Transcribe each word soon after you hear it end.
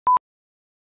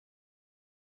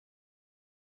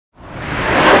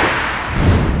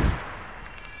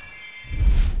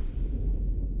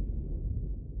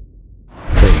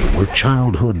were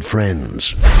childhood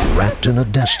friends, wrapped in a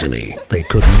destiny they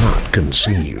could not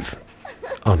conceive.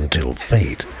 Until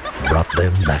fate brought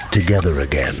them back together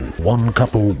again. One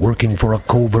couple working for a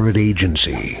covert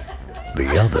agency,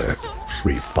 the other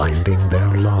refining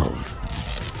their love.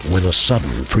 When a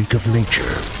sudden freak of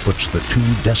nature puts the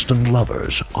two destined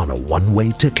lovers on a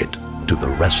one-way ticket to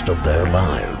the rest of their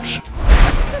lives.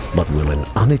 But will an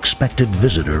unexpected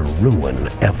visitor ruin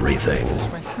everything?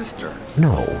 It's my sister.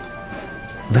 No.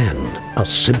 Then, a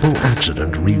simple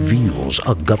accident reveals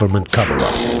a government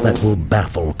cover-up that will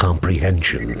baffle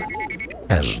comprehension.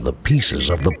 As the pieces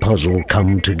of the puzzle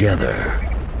come together,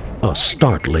 a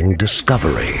startling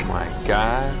discovery. Oh my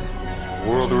God, the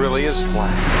world really is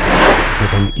flat.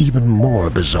 With an even more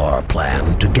bizarre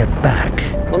plan to get back.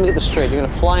 Let me get this straight. You're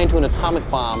gonna fly into an atomic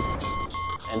bomb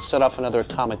and set off another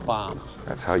atomic bomb.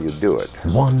 That's how you do it.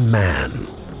 One man,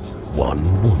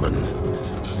 one woman,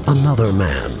 another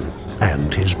man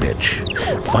and his bitch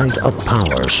fight a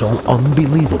power so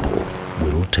unbelievable,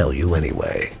 we'll tell you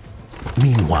anyway.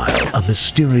 Meanwhile, a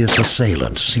mysterious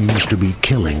assailant seems to be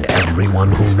killing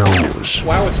everyone who knows.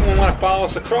 Why would someone want to follow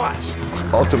us across?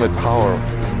 Ultimate power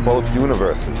of both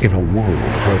universes. In a world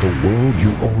where the world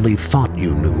you only thought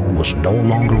you knew was no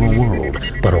longer a world,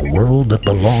 but a world that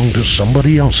belonged to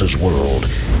somebody else's world,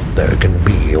 there can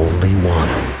be only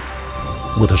one.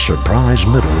 With a surprise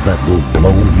middle that will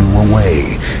blow you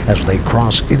away as they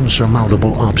cross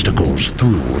insurmountable obstacles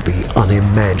through the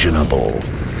unimaginable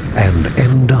and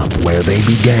end up where they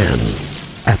began,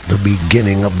 at the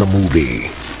beginning of the movie,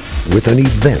 with an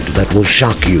event that will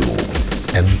shock you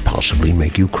and possibly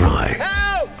make you cry.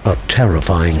 A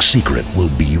terrifying secret will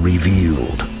be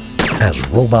revealed as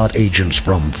robot agents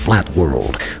from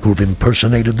Flatworld who've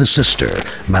impersonated the sister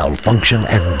malfunction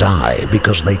and die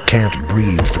because they can't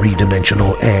breathe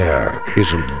three-dimensional air.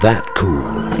 Isn't that cool?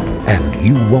 And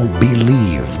you won't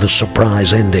believe the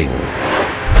surprise ending.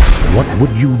 What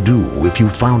would you do if you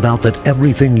found out that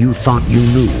everything you thought you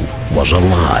knew was a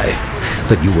lie?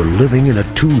 That you were living in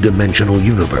a two-dimensional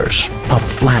universe, a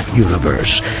flat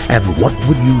universe, and what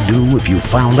would you do if you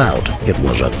found out it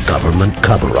was a government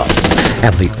cover-up,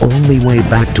 and the only way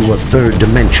back to a third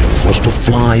dimension was to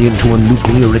fly into a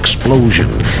nuclear explosion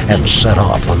and set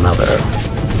off another?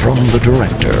 From the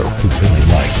director, who really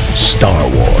liked Star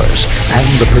Wars, and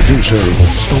the producer who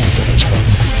stole things from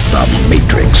The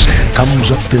Matrix, comes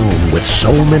a film with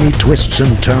so many twists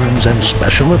and turns and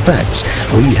special effects,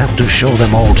 we have to show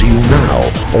them all to you now,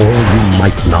 or you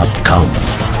might not come.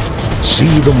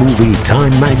 See the movie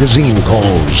Time Magazine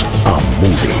calls a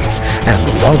movie.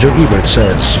 And Roger Ebert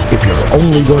says, if you're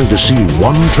only going to see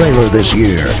one trailer this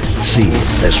year, see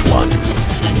this one.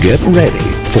 Get ready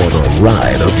for the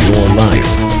ride of your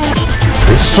life.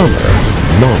 This summer,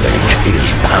 knowledge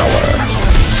is power.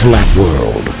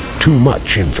 Flatworld. Too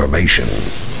much information.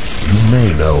 You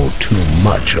may know too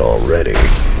much already.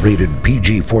 Rated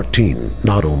PG-14,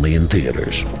 not only in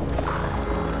theaters.